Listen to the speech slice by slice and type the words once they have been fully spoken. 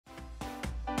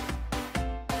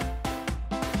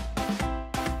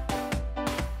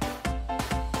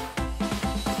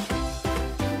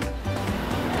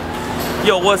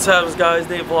Yo, what's up guys,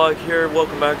 NateVlog here.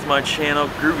 Welcome back to my channel,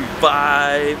 Groovy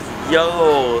Vibes.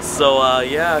 Yo, so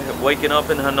yeah, waking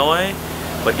up in Hanoi,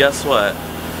 but guess what?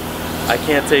 I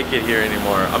can't take it here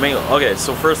anymore. I mean, okay,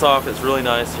 so first off, it's really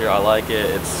nice here. I like it.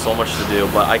 It's so much to do,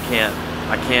 but I can't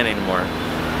anymore.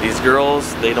 These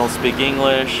girls, they don't speak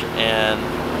English, and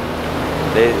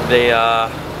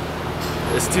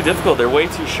it's too difficult. They're way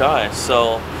too shy.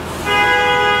 So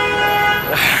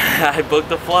I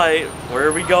booked a flight. Where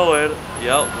are we going?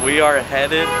 Yep, we are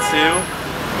headed to...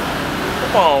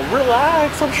 Come on,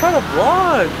 relax. I'm trying to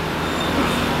vlog.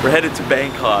 We're headed to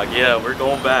Bangkok. Yeah, we're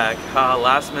going back.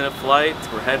 Last minute flight.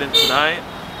 We're heading tonight.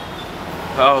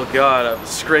 Oh God, I'm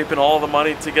scraping all the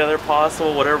money together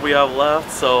possible, whatever we have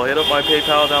left. So hit up my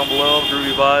PayPal down below,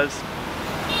 Groovy Vibes.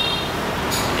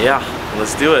 Yeah,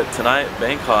 let's do it tonight,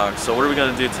 Bangkok. So what are we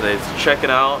gonna do today? To check it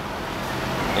out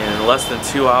in less than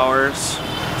 2 hours.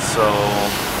 So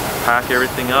pack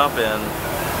everything up and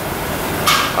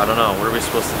I don't know, what are we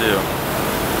supposed to do?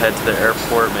 Head to the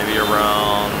airport maybe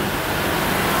around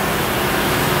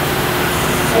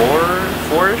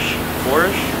 4-ish,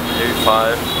 maybe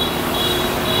 5.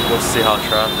 We'll see how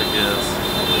traffic is.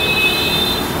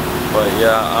 But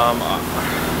yeah,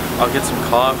 I'll get some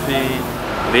coffee.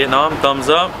 Vietnam, thumbs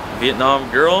up. Vietnam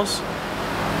girls.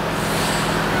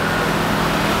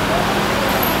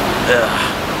 Yeah,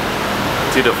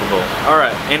 too difficult.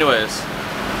 Alright, anyways,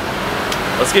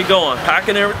 let's get going.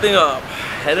 Packing everything up.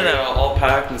 Heading out, all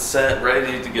packed and set,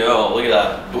 ready to go. Look at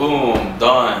that. Boom,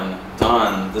 done.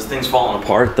 Done. This thing's falling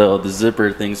apart though. The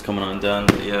zipper thing's coming undone.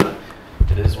 But yeah,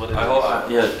 it is what it is.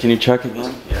 Yeah, can you check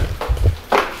again? Yeah.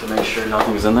 To make sure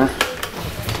nothing's in there.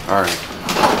 Alright.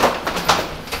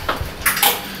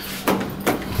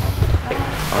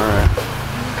 Alright.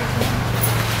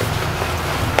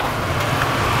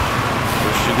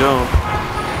 Where she go?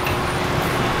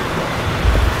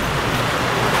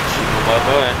 She go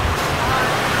bye-bye.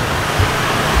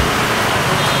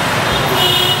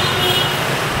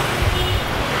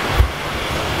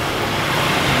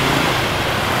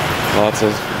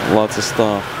 Lots of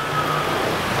stuff.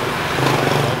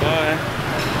 Bye-bye.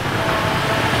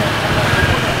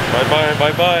 Bye-bye,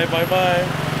 bye-bye, bye-bye.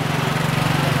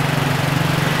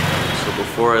 So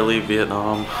before I leave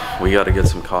Vietnam, we gotta get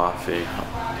some coffee.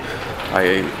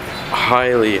 I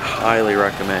highly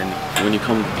recommend when you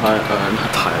come to not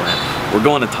Thailand. We're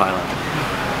going to Thailand.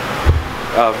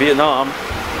 Vietnam,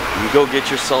 you go get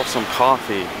yourself some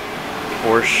coffee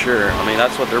for sure. I mean,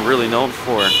 that's what they're really known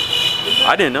for.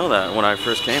 I didn't know that when I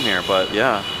first came here, but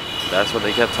yeah, that's what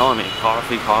they kept telling me.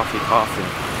 Coffee, coffee, coffee.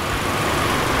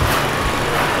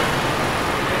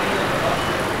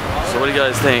 So what do you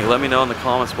guys think? Let me know in the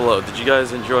comments below. Did you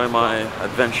guys enjoy my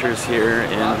adventures here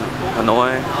in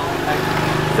Hanoi?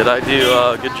 Did I do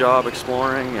a good job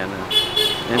exploring and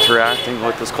interacting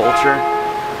with this culture?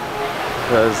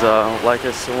 Because like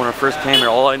I said, when I first came here,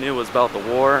 all I knew was about the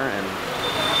war, and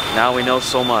now we know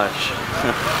so much.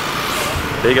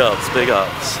 Big ups, big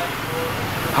ups.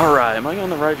 Alright, am I going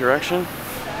the right direction?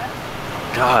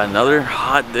 God, another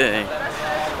hot day.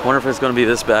 Wonder if it's going to be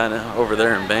this bad over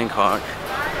there in Bangkok.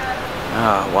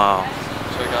 Ah, wow.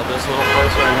 Check out this little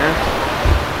place right here.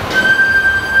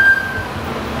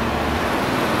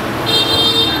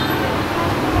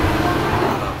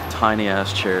 Tiny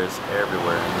ass chairs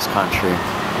everywhere in this country.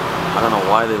 I don't know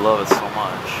why they love it so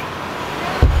much.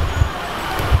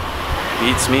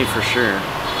 Beats me for sure.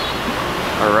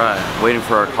 Alright, waiting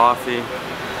for our coffee. Oof.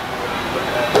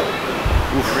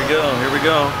 Here we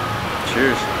go.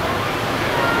 Cheers.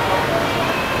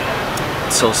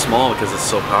 It's so small because it's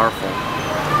so powerful.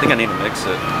 I think I need to mix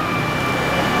it.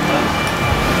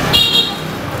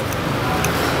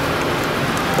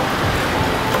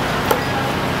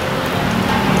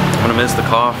 I'm gonna miss the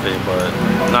coffee, but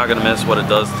I'm not gonna miss what it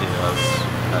does to you as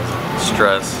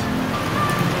stress,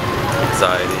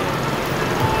 anxiety.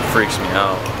 It freaks me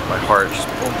out. My heart just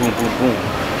boom, boom, boom, boom.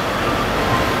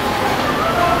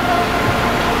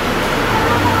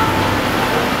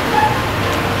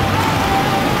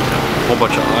 Whole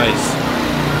bunch of ice.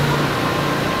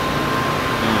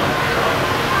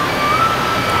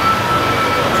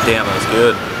 Damn, that's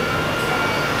good.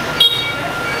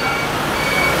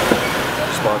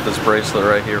 Just bought this bracelet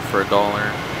right here for $1.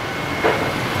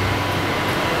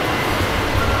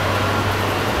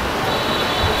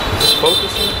 Is this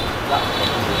focusing?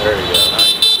 There you go. Now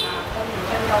you can see it.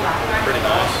 Pretty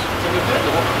nice.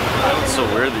 It's so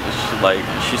weird that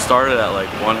she started at like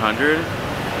 100,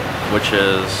 which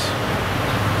is,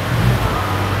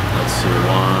 let's see,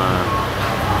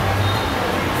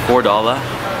 $4,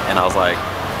 and I was like,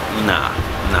 nah.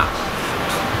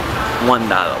 $1.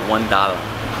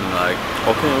 I'm like,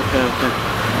 okay.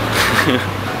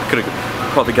 Could've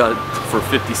probably got it for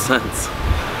 50 cents.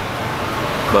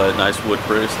 But nice wood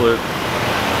bracelet.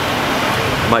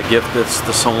 Might gift this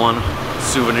to someone.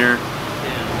 Souvenir.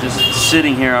 Just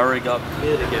sitting here, I already got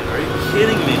bit again. Are you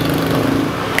kidding me?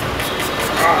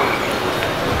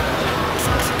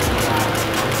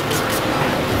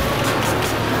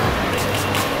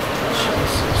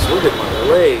 Jesus, look at my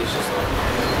legs. Just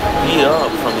beat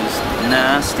up from these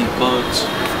nasty bugs.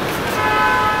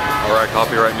 Alright,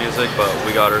 copyright music, but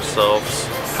we got ourselves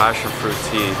passion fruit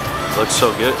tea. Looks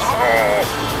so good.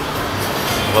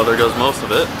 Well, there goes most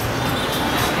of it.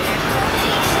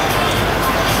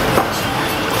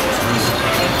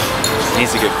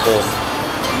 Needs to get cold.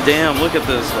 Damn, look at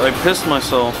this. I pissed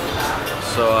myself.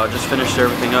 So I just finished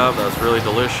everything up. That was really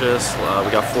delicious.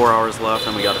 We got 4 hours left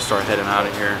and we got to start heading out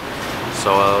of here.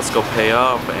 So let's go pay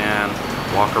up and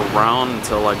walk around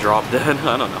until I drop dead.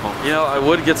 I don't know. You know, I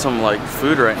would get some like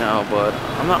food right now, but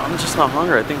I'm just not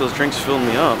hungry. I think those drinks filled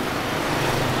me up.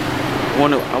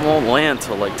 I won't land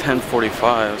till like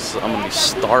 10:45, so I'm gonna be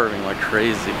starving like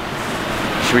crazy.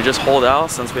 Should we just hold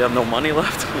out since we have no money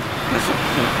left?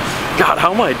 God,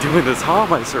 how am I doing this? How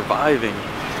am I surviving?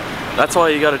 That's why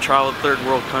you gotta travel to third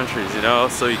world countries, you know,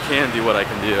 so you can do what I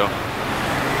can do.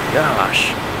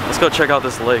 Gosh, let's go check out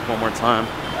this lake one more time.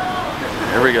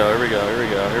 Here we go, here we go, here we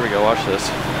go, here we go. Watch this.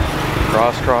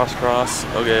 Cross, cross, cross.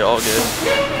 Okay, all good.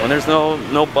 When there's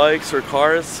no bikes or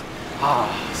cars,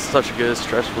 such a good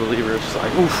stress reliever. It's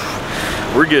like,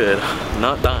 oof, we're good. I'm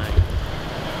not dying.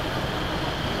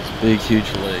 It's a big,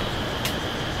 huge lake.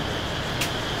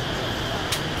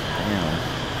 Damn.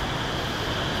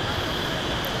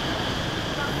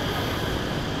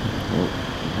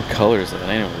 What color is that?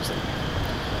 Anyways,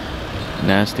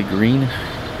 nasty green.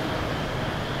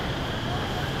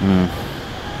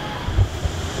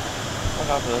 What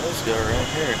happened to this guy right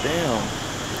here? Damn.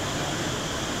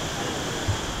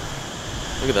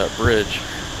 Look at that bridge.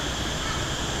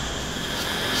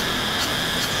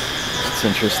 That's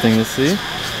interesting to see.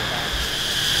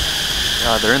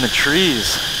 God, they're in the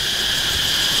trees.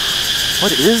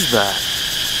 What is that?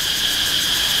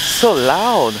 It's so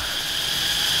loud.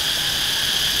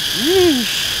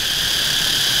 Yeesh.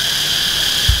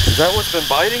 Is that what's been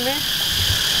biting me?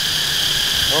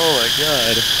 Oh my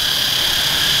God.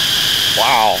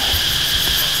 Wow.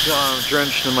 God, I'm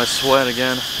drenched in my sweat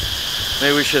again.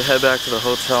 Maybe we should head back to the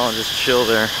hotel and just chill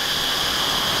there.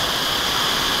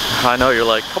 I know you're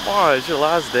like, come on, it's your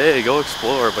last day, go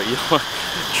explore. But you know,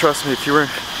 trust me, if you were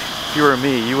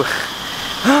me, you would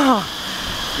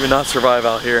not survive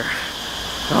out here.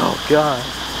 Oh God.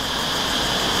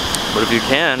 But if you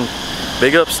can,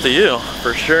 big ups to you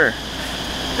for sure.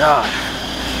 God.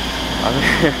 I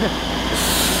mean,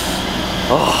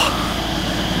 oh,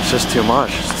 it's just too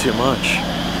much. It's too much.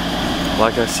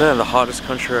 Like I said, the hottest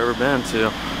country I've ever been to.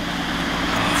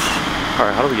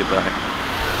 Alright, how do we get back?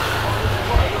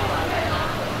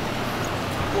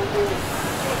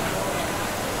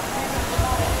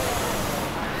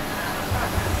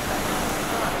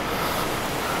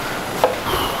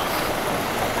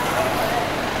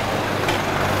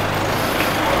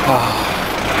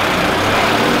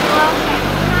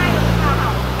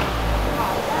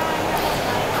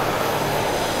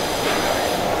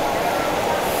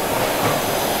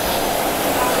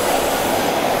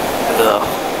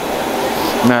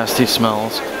 Nasty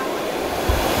smells. Is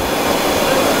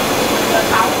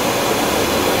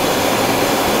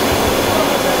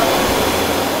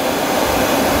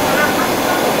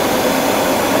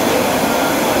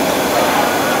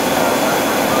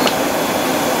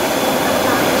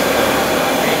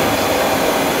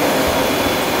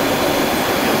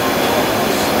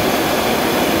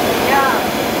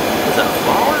that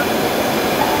flour?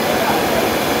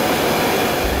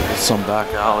 Some back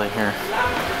alley here.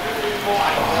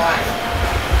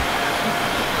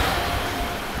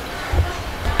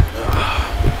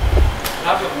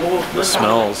 The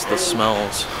smells.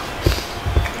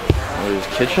 Are these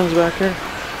kitchens back here?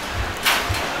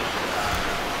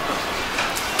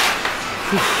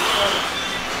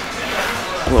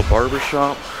 A little barber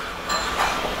shop.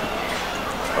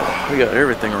 We got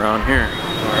everything around here.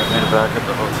 Alright, made it back at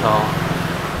the hotel.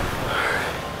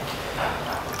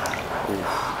 Oof,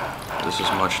 this is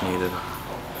much needed.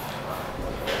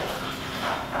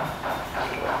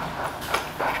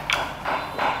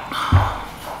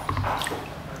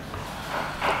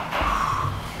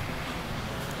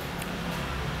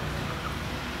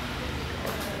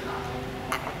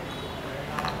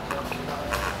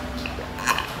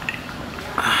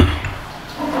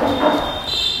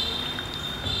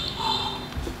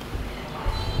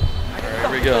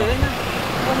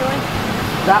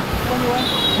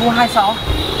 26.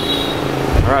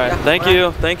 Alright, thank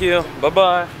you, thank you.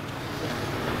 Bye-bye.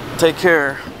 Take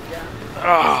care.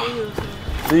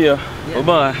 See ya.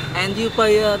 Bye-bye. And you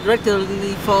pay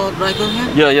directly for driver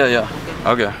here? Yeah.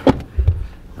 Okay.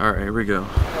 Alright, here we go.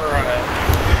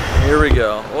 Alright. Here we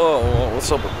go. Whoa,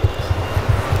 what's up?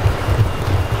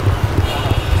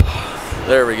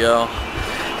 There we go.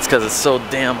 It's because it's so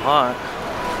damn hot.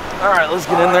 Alright, let's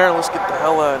get in there. Let's get the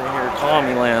hell out of here.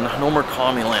 Commie land. No more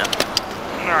commie land.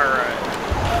 Alright.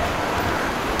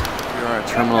 We are at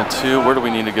Terminal 2. Where do we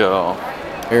need to go?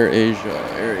 Air Asia.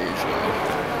 Alright,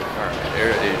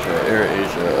 Air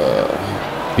Asia.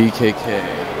 BKK.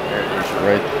 Air Asia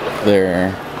right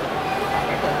there.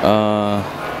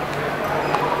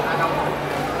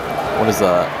 What is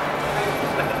that?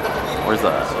 Where's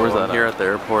that? I'm here at the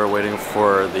airport waiting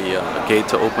for the gate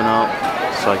to open up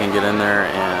so I can get in there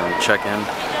and check in.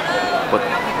 But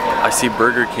I see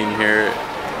Burger King here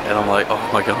and I'm like, oh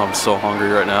my god, I'm so hungry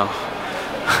right now.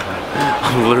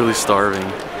 I'm literally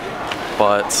starving.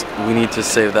 But we need to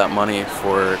save that money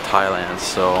for Thailand,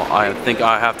 so I think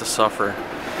I have to suffer.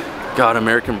 God,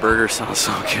 American burger sounds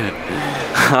so good.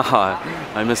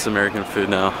 I miss American food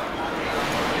now.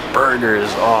 Burgers,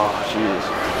 oh jeez.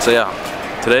 So yeah,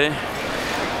 today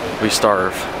we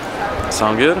starve.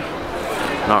 Sound good?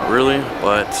 Not really,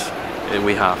 but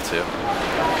we have to.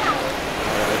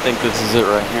 I think this is it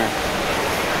right here.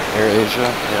 Air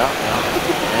Asia, yeah.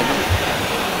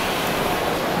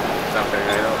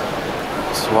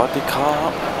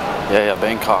 Swatikap. Yeah,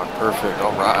 Bangkok, perfect,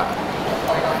 alright.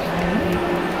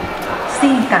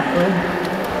 Xin cảm ơn.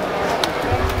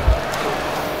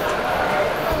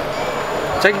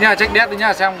 Check nha, check debt đi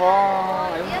nha, xem có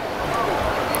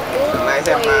Nãy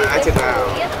xem ai trên nào.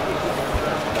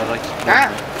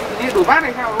 Đi đủ bát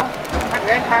hay sao đúng không? Bát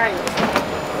ghé 2.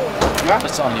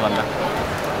 That's only one.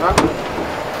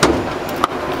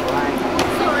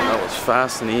 That was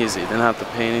fast and easy. Didn't have to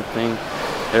pay anything.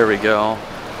 There we go.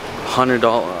 $100.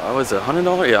 Was it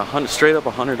 $100? Yeah, straight up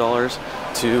 $100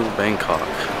 to Bangkok.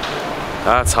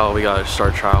 That's how we gotta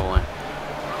start traveling.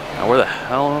 Now where the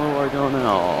hell are we going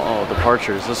now? Oh,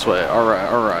 departures this way.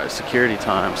 Alright. Security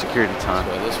time. This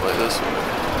way.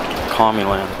 Commie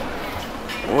land.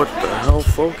 What the hell?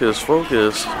 Focus.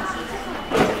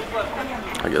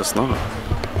 I guess not.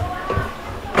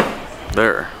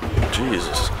 There.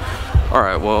 Jesus.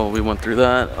 Alright, well, we went through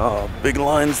that. Big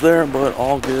lines there, but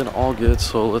all good.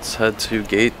 So let's head to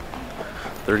gate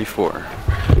 34.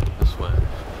 This way.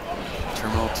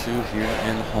 Terminal 2 here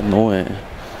in Hanoi.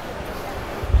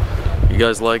 You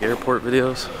guys like airport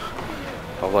videos?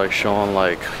 I like showing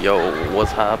like, yo,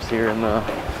 what's haps here in the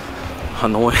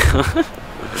Hanoi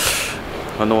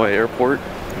Hanoi airport.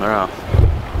 Yeah.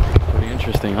 Pretty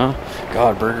interesting, huh?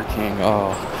 God, Burger King.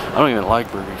 Oh, I don't even like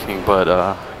Burger King, but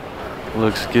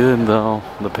looks good though.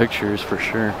 The pictures for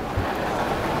sure.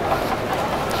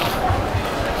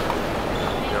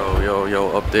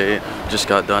 Yo, update. Just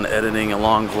got done editing a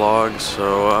long vlog,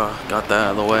 so got that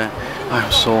out of the way.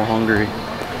 I'm so hungry.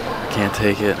 Can't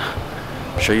take it.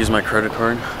 Should I use my credit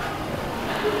card?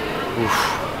 Oof.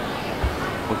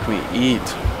 What can we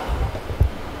eat?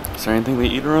 Is there anything they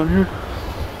eat around here?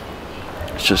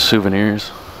 It's just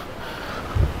souvenirs.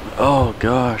 Oh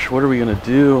gosh, what are we gonna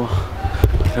do?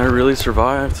 Can I really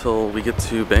survive till we get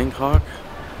to Bangkok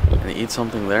and eat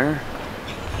something there?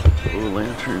 Ooh,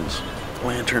 lanterns.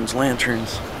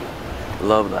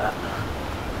 Love that.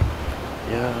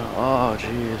 Yeah, oh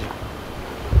jeez.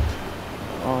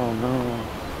 Oh no.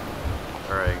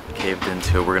 Alright, caved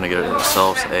into it. We're gonna get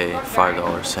ourselves a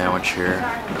 $5 sandwich here.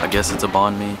 I guess it's a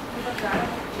banh mi.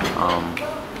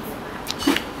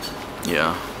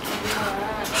 Yeah.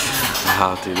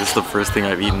 Wow, dude, this is the first thing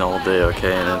I've eaten all day,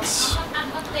 okay? And it's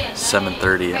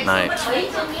 7:30 at night.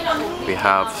 We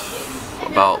have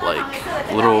about like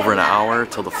a little over an hour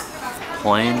till the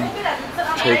plane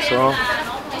takes off.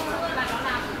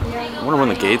 I wonder when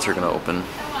the gates are gonna open.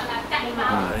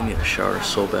 I need a shower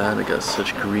so bad. I got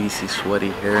such greasy,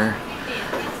 sweaty hair.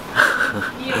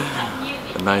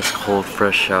 A nice, cold,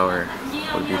 fresh shower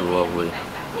would be lovely.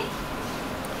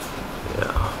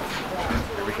 Yeah.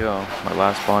 Here we go. My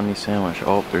last banh mi sandwich.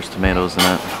 Oh, there's tomatoes in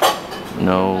it.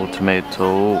 No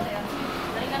tomato.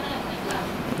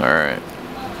 Alright.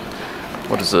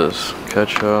 What is this?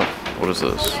 Ketchup. What is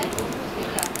this?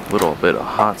 Little bit of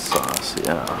hot sauce.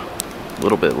 Yeah.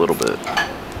 Little bit.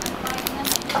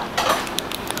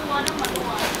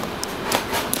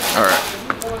 Alright.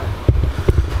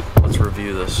 Let's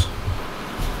review this.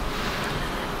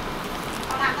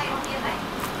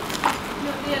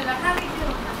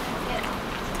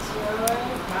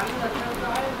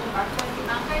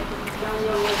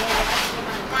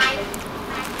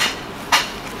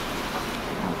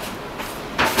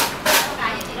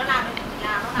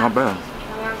 not bad.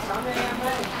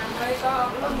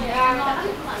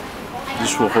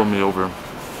 This will hold me over.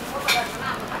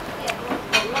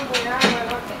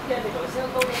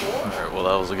 Alright, well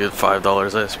that was a good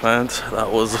 $5 I spent.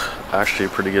 That was actually a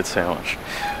pretty good sandwich.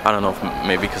 I don't know if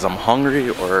maybe because I'm hungry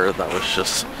or that was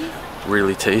just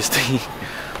really tasty.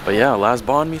 But yeah, last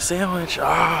banh mi sandwich.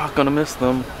 Ah, gonna miss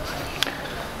them.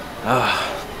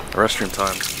 Restroom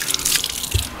time.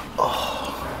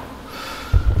 Oh,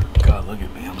 God, look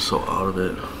at me. I'm so out of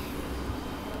it.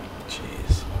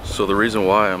 Jeez. So the reason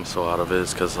why I'm so out of it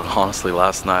is because honestly,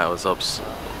 last night I was up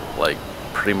like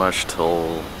pretty much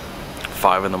till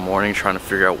 5 in the morning trying to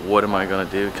figure out what am I gonna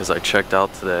do because I checked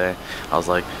out today. I was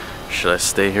like, should I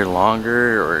stay here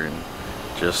longer or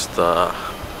just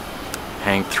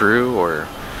hang through or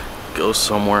go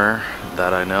somewhere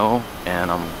that I know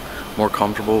and I'm more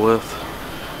comfortable with?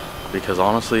 Because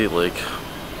honestly, like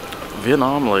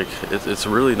Vietnam, like it's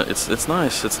really it's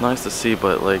nice to see,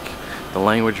 but like the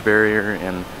language barrier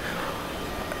and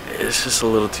it's just a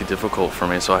little too difficult for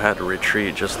me, so I had to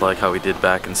retreat just like how we did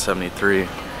back in '73,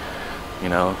 you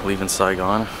know, leaving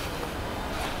Saigon.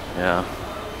 Yeah,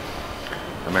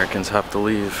 Americans have to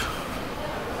leave,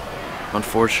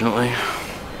 unfortunately,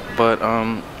 but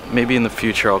maybe in the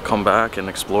future I'll come back and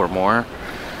explore more.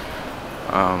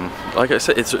 Like I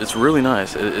said, it's really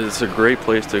nice. It's a great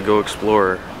place to go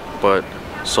explore, but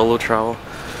solo travel,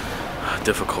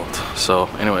 difficult. So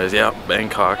anyways, yeah,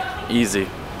 Bangkok, easy,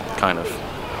 kind of.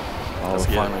 Oh, we're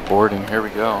finally boarding. Here we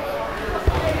go.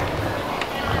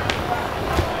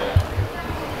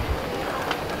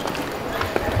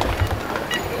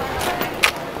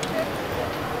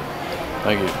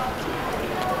 Thank you.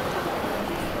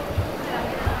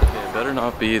 It better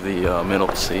not be the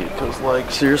middle seat, because like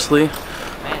seriously,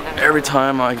 every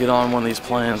time I get on one of these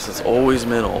planes, it's always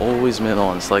middle,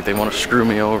 and it's like they want to screw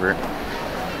me over.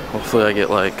 Hopefully I get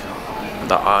like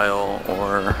the aisle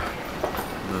or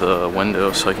the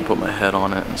window so I can put my head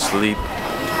on it and sleep.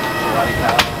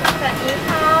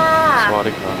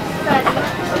 Sawadika.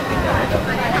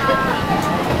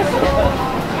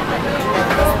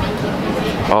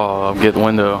 Oh, I'll get the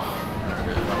window.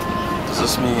 Does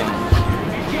this mean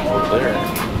over there?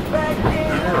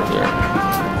 Over there.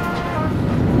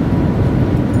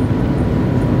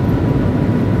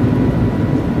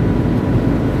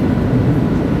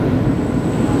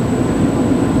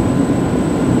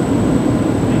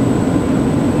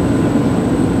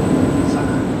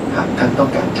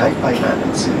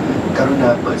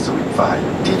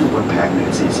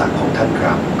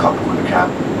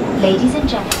 Ladies and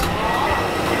gentlemen.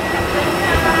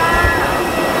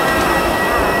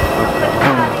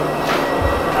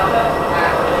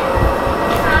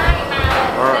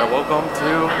 Alright, welcome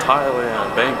to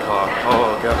Thailand, Bangkok.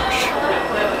 Oh gosh.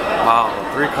 Wow,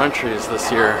 3 countries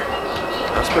this year.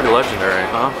 That's pretty legendary,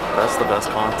 huh? That's the best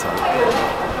content.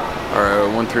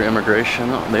 Alright, I went through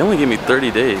immigration. They only gave me 30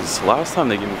 days. Last time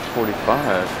they gave me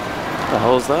 45. What the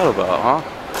hell is that about, huh?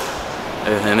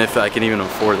 And if I can even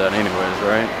afford that anyways,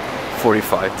 right?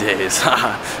 45 days.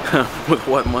 With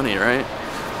what money, right?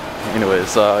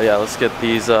 Anyways, yeah, let's get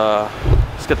these,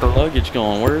 let's get the luggage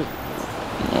going. Where?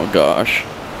 Oh gosh.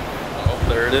 Oh,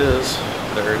 there it is.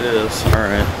 There it is.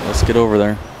 Alright, let's get over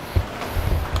there.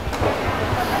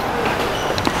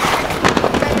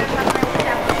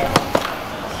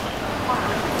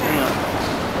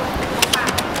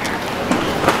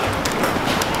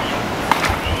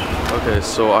 Okay,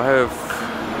 so I have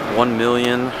 1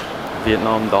 million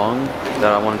Vietnam dong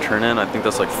that I want to turn in. I think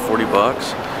that's like 40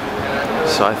 bucks.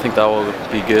 So I think that will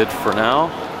be good for now.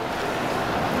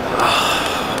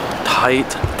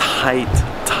 Tight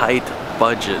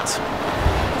budget.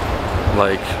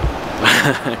 Like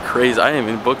crazy. I haven't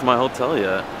even booked my hotel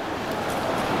yet.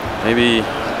 Maybe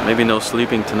no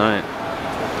sleeping tonight.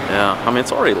 Yeah, I mean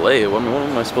it's already late. I mean, what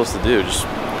am I supposed to do? Just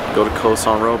go to Koh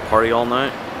San Road, party all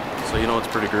night? So you know what's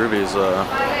pretty groovy is of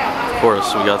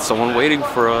course we got someone waiting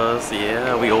for us.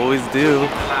 Yeah, we always do.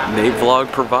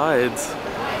 NateVlog provides.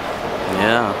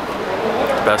 Yeah,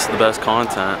 the best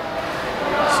content.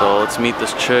 So let's meet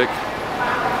this chick.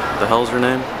 The hell's her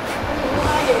name?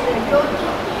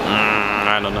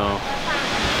 I don't know.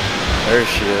 There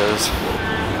she is.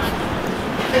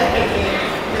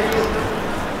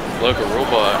 Look, a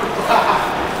robot.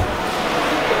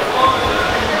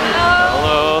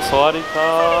 Hello, Sawadika,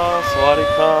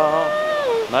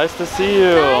 Sawadika. Nice to see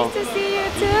you. Nice to see you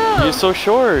too. You're so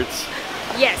short.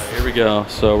 Yes. Here we go.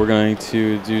 So we're going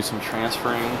to do some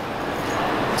transferring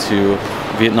to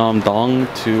Vietnam dong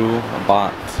to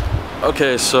baht.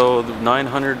 Okay, so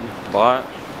 900 baht.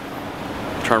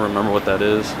 I'm trying to remember what that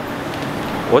is.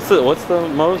 What's the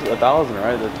most? 1,000,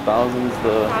 right? The 1,000's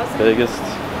the 1,000? biggest.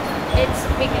 It's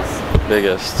biggest.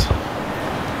 Biggest.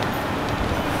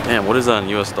 Man, what is that in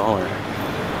US dollar?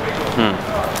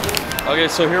 Okay,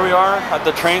 so here we are at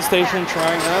the train station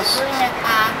trying this.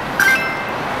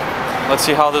 Let's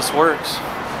see how this works.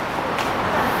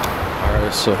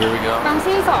 Alright, so here we go. ครั้ง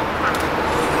ที่2ค่ะ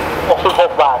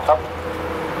 66 บาทครับ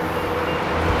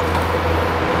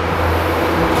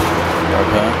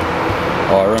Okay.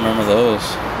 Oh, I remember those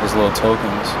little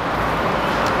tokens.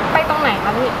 ไปตรงไหนค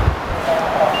ะพี่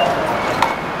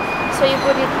So you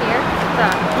put it here?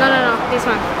 No, this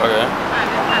one. Okay.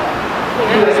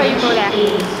 Here. So you go there.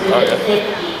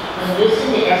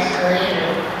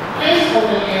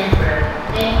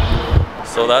 Okay.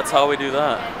 So that's how we do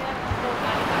that.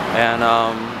 And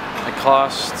it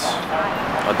costs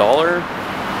 $1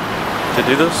 to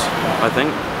do this, I think.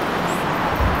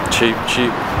 Cheap.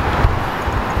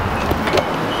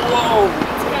 Whoa!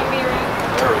 It's gonna be right.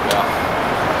 There we go.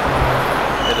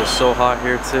 It is so hot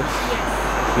here too.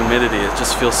 Humidity, it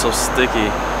just feels so sticky.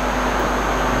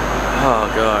 Oh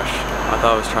gosh, I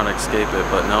thought I was trying to escape it,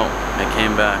 but no, it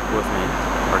came back with me,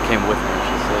 or came with me, I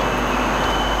should say.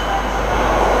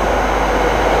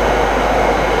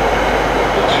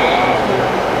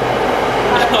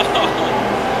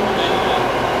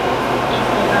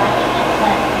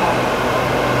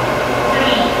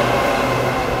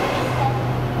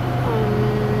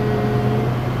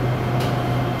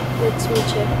 Let me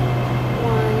check.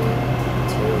 1,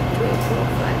 2, 3, 4,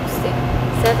 5, 6,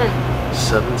 7.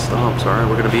 7 stops. All right,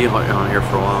 we're gonna be on here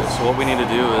for a while. So what we need to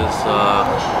do is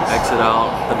exit out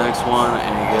the next one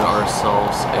and get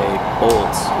ourselves a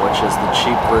Bolt, which is the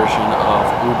cheap version of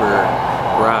Uber,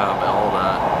 Grab, all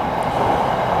that.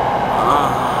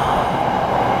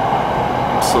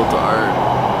 I'm so tired.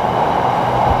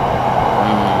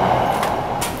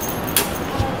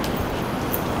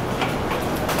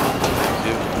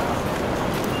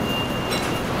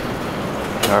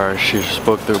 All right, she just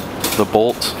booked the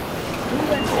Bolt.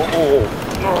 Oh,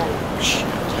 shit.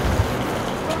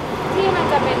 ที่มัน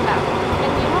จะเป็นแบบเป็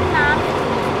นมีห้องน้ำ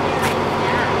อะไรอย่างเ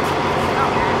งี้ยออ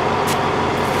กมา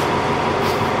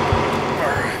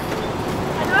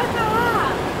ขอโทษค่ะ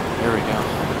There we go.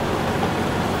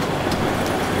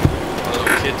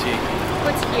 Little kitty.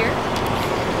 What's here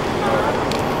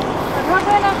ขอโทษ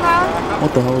ด้วยนะคะ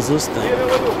What the hell is this thing?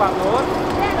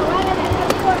 แม่หนูว่าจะเป็นคน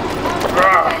ที่คน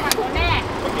ไปทางโน้นแน่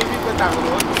เมื่อกี้พี่ไปต่างคน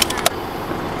นู้น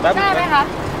ได้ไหมคะ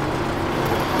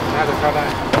น่าจะเข้าได้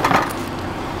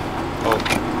โอ้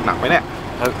หนักไหมเนี่ย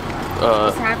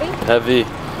It's heavy Heavy.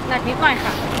 หนักนิดหน่อยค่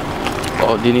ะ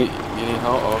Oh, do you need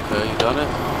help? Okay, you got it?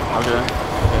 Okay.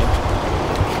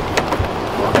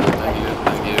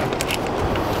 Thank you.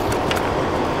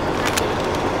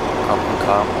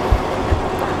 Cop.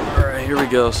 Alright, here we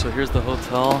go. So here's the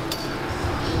hotel.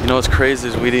 You know what's crazy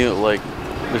is we didn't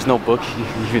there's no booking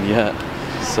even yet.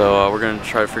 So we're gonna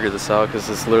try to figure this out because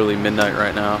it's literally midnight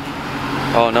right now.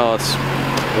 Oh no, it's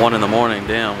 1 in the morning.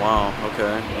 Damn, wow.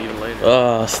 Okay, even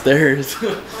later. Stairs.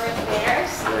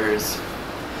 Stairs.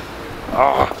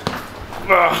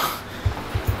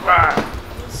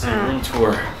 Let's see, room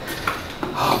tour.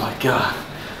 Oh my god.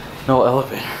 No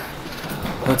elevator.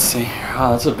 Let's see. Oh,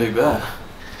 that's a big bed.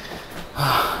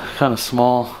 Kind of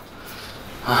small.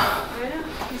 I know,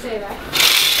 you say that.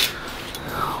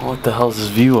 What the hell is this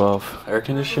view of? Air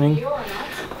conditioning?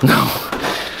 No.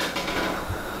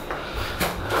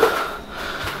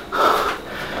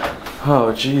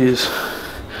 Oh jeez.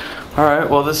 Alright,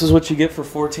 well this is what you get for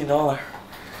 $14.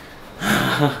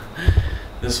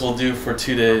 This will do for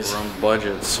 2 days. We're on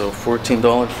budget, so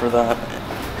 $14 for that.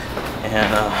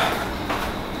 And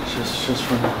just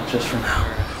for now.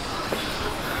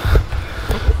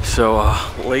 So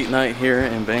late night here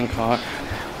in Bangkok.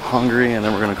 Hungry, and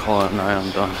then we're gonna call it a night. I'm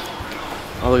done.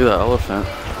 Oh, look at that elephant.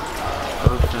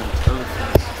 Elephant.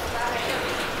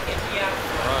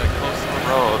 Alright, close to the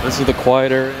road. This is the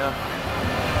quiet area.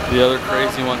 The other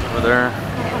crazy ones over there.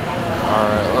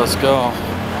 Alright, let's go.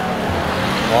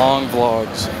 Long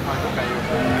vlogs.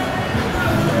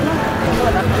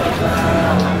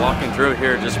 Walking through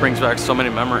here just brings back so many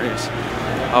memories.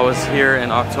 I was here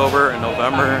in October and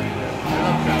November.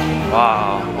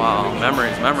 Wow,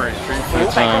 memories, free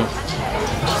time.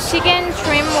 Chicken,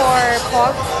 shrimp or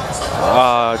pork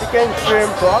Chicken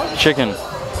shrimp pork Chicken.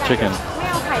 ไม่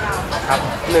เอาไข่ดาว ครับ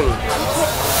1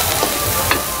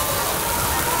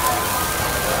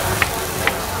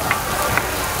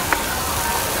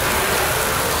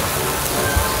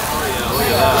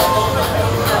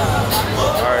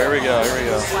 Alright, here we go.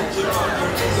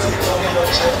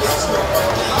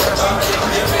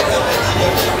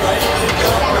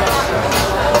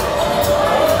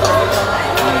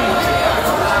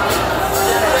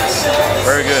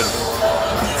 Very good.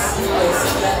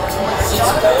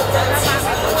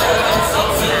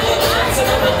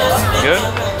 Good?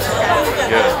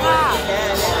 Good.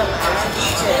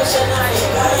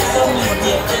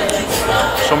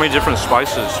 So many different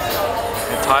spices.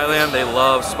 In Thailand, they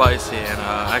love spicy, and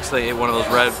I actually ate one of those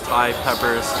red Thai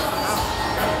peppers.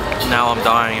 Now I'm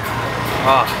dying.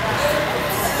 Ah.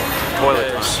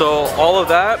 Toilet time. So all of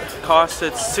that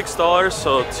costed $6,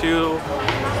 so two,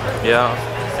 yeah,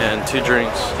 and 2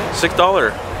 drinks.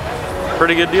 $6.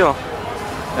 Pretty good deal.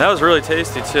 And that was really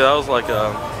tasty too. That was like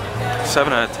a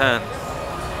 7 out of 10.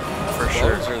 For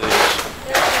sure.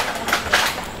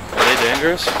 Are they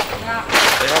dangerous? They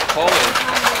have collar.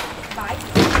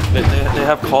 They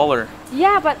have collar.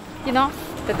 Yeah, but you know,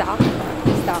 the dog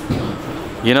stuff.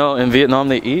 You know, in Vietnam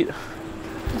they eat?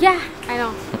 Yeah, I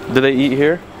know. Do they eat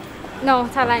here? No,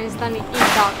 Thailand is not eat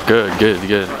dog. Good, good,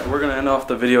 good. Right, we're gonna end off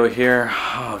the video here.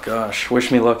 Oh gosh, wish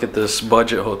me luck at this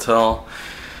budget hotel.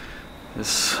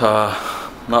 It's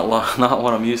not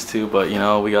what I'm used to, but you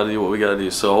know, we gotta do what we gotta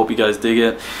do. So I hope you guys dig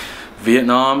it.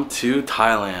 Vietnam to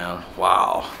Thailand.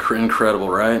 Wow, incredible,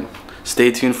 right?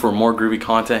 Stay tuned for more groovy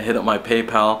content. Hit up my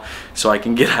PayPal so I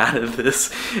can get out of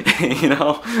this, you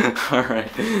know? All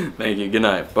right, thank you, good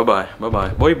night. Bye-bye, bye-bye.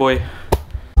 Boy, boy.